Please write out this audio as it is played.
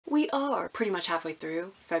we are pretty much halfway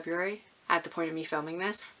through February at the point of me filming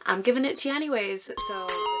this. I'm giving it to you anyways, so...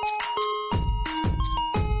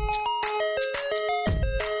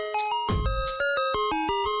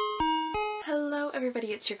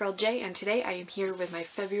 Everybody, it's your girl Jay, and today I am here with my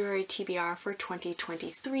February TBR for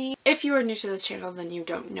 2023. If you are new to this channel, then you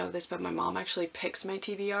don't know this, but my mom actually picks my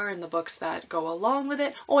TBR, and the books that go along with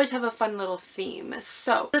it always have a fun little theme.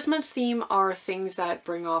 So this month's theme are things that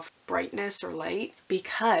bring off brightness or light,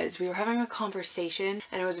 because we were having a conversation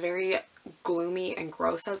and it was very gloomy and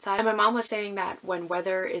gross outside, and my mom was saying that when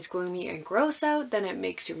weather is gloomy and gross out, then it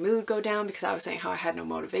makes your mood go down, because I was saying how I had no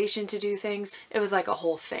motivation to do things. It was like a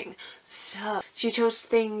whole thing. So she chose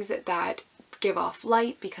things that give off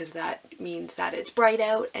light, because that means that it's bright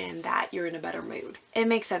out and that you're in a better mood. It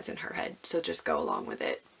makes sense in her head, so just go along with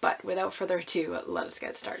it. But without further ado, let us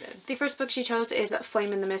get started. The first book she chose is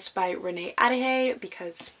Flame in the Mist by Renee Ahdieh,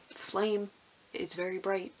 because flame is very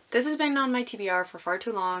bright. This has been on my TBR for far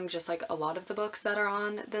too long, just like a lot of the books that are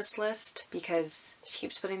on this list, because she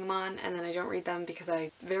keeps putting them on and then I don't read them because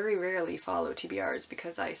I very rarely follow TBRs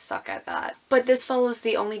because I suck at that. But this follows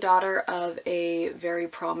the only daughter of a very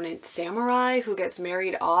prominent samurai who gets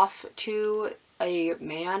married off to a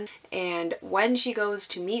man, and when she goes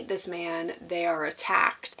to meet this man, they are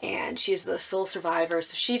attacked, and she's the sole survivor,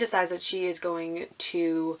 so she decides that she is going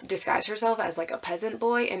to disguise herself as like a peasant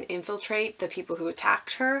boy and infiltrate the people who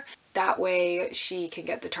attacked her. That way she can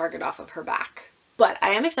get the target off of her back. But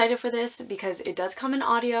I am excited for this because it does come in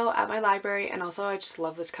audio at my library, and also I just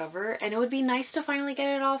love this cover, and it would be nice to finally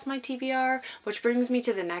get it off my TBR, which brings me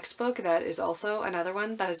to the next book that is also another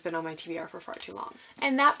one that has been on my TBR for far too long.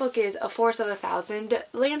 And that book is A Forest of a Thousand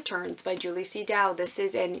Lanterns by Julie C. Dow. This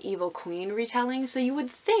is an Evil Queen retelling, so you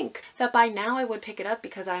would think that by now I would pick it up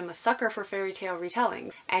because I'm a sucker for fairy tale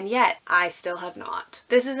retellings, and yet I still have not.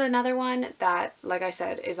 This is another one that, like I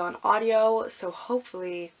said, is on audio, so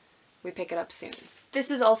hopefully we pick it up soon. This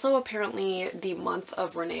is also apparently the month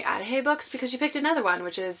of Renee Ahdieh books, because she picked another one,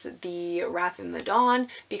 which is The Wrath in the Dawn,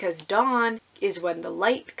 because dawn is when the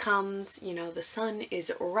light comes, you know, the sun is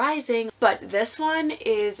rising. But this one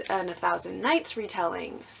is an 1,000 Nights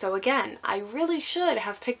retelling, so again, I really should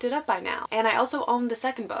have picked it up by now. And I also own the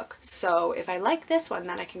second book, so if I like this one,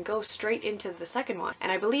 then I can go straight into the second one.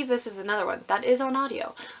 And I believe this is another one that is on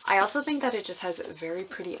audio. I also think that it just has very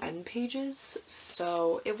pretty end pages,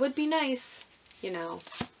 so it would be nice, you know,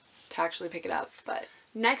 to actually pick it up. But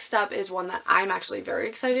next up is one that I'm actually very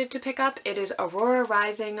excited to pick up. It is Aurora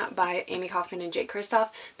Rising by Amy Kaufman and Jake Kristoff.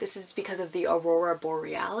 This is because of the Aurora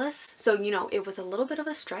Borealis. So, you know, it was a little bit of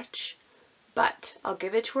a stretch, but I'll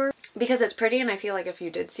give it to her because it's pretty, and I feel like if you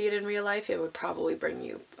did see it in real life, it would probably bring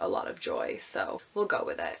you a lot of joy. So we'll go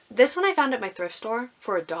with it. This one I found at my thrift store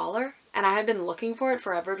for $1. And I had been looking for it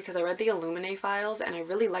forever because I read the Illuminae files and I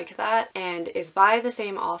really liked that, and is by the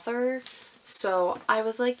same author. So I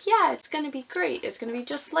was like, yeah, it's gonna be great. It's gonna be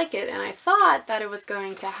just like it. And I thought that it was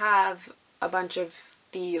going to have a bunch of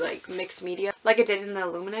the like mixed media like it did in the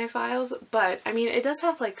Illuminae files, but I mean, it does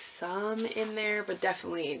have like some in there, but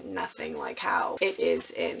definitely nothing like how it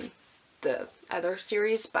is in the other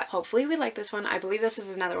series. But hopefully we like this one. I believe this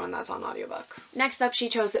is another one that's on audiobook. Next up, she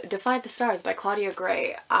chose Defy the Stars by Claudia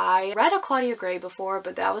Gray. I read a Claudia Gray before,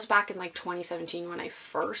 but that was back in like 2017 when I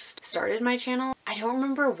first started my channel. I don't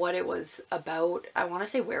remember what it was about. I want to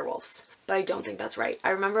say werewolves, but I don't think that's right.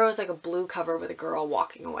 I remember it was like a blue cover with a girl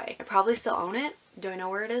walking away. I probably still own it. Do I know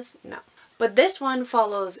where it is? No. But this one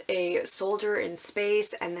follows a soldier in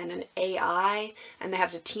space and then an AI, and they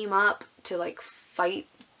have to team up to like fight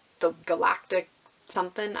the galactic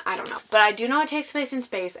something. I don't know. But I do know it takes place in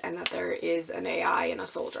space and that there is an AI and a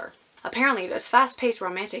soldier. Apparently it is fast-paced,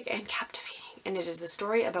 romantic, and captivating. And it is the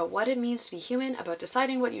story about what it means to be human, about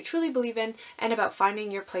deciding what you truly believe in, and about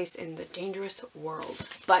finding your place in the dangerous world.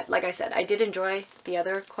 But like I said, I did enjoy the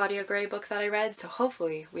other Claudia Gray book that I read, so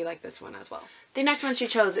hopefully we like this one as well. The next one she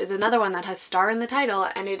chose is another one that has star in the title,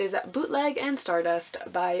 and it is Bootleg and Stardust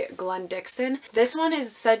by Glenn Dixon. This one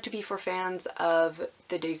is said to be for fans of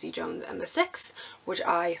the Daisy Jones and the Six, which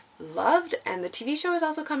I loved, and the TV show is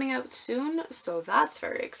also coming out soon, so that's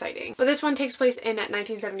very exciting. But this one takes place in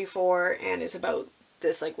 1974 and is about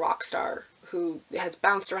this like rock star who has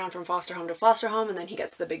bounced around from foster home to foster home, and then he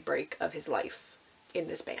gets the big break of his life in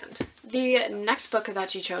this band. The next book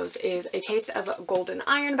that she chose is A Taste of Golden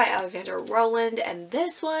Iron by Alexandra Rowland, and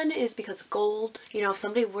this one is because gold, you know, if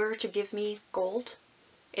somebody were to give me gold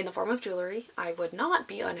in the form of jewelry, I would not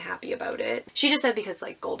be unhappy about it. She just said because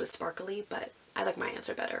like gold is sparkly, but I like my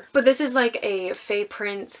answer better. But this is like a fae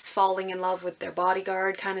prince falling in love with their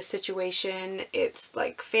bodyguard kind of situation. It's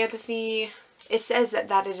like fantasy. It says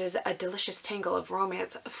that it is a delicious tangle of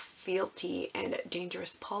romance, fealty, and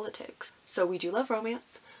dangerous politics. So we do love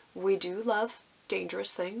romance. We do love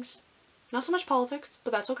dangerous things. Not so much politics,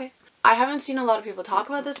 but that's okay. I haven't seen a lot of people talk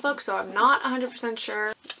about this book, so I'm not 100%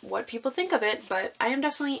 sure what people think of it, but I am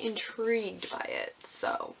definitely intrigued by it,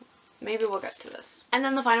 so maybe we'll get to this. And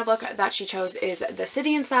then the final book that she chose is The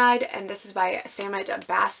City Inside, and this is by Samit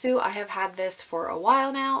Basu. I have had this for a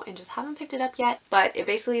while now and just haven't picked it up yet, but it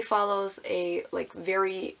basically follows a like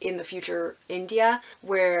very in the future India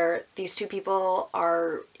where these two people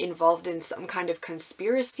are involved in some kind of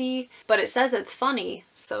conspiracy, but it says it's funny,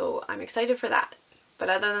 so I'm excited for that. But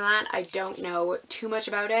other than that, I don't know too much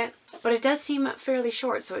about it. But it does seem fairly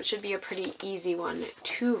short, so it should be a pretty easy one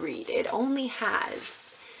to read. It only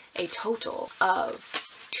has a total of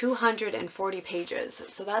 240 pages,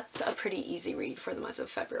 so that's a pretty easy read for the month of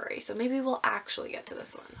February. So maybe we'll actually get to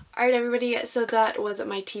this one. Alright everybody, so that was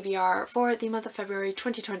my TBR for the month of February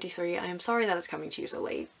 2023. I am sorry that it's coming to you so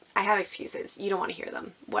late. I have excuses. You don't want to hear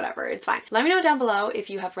them. Whatever, it's fine. Let me know down below if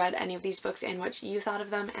you have read any of these books and what you thought of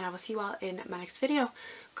them, and I will see you all in my next video.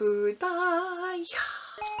 Goodbye!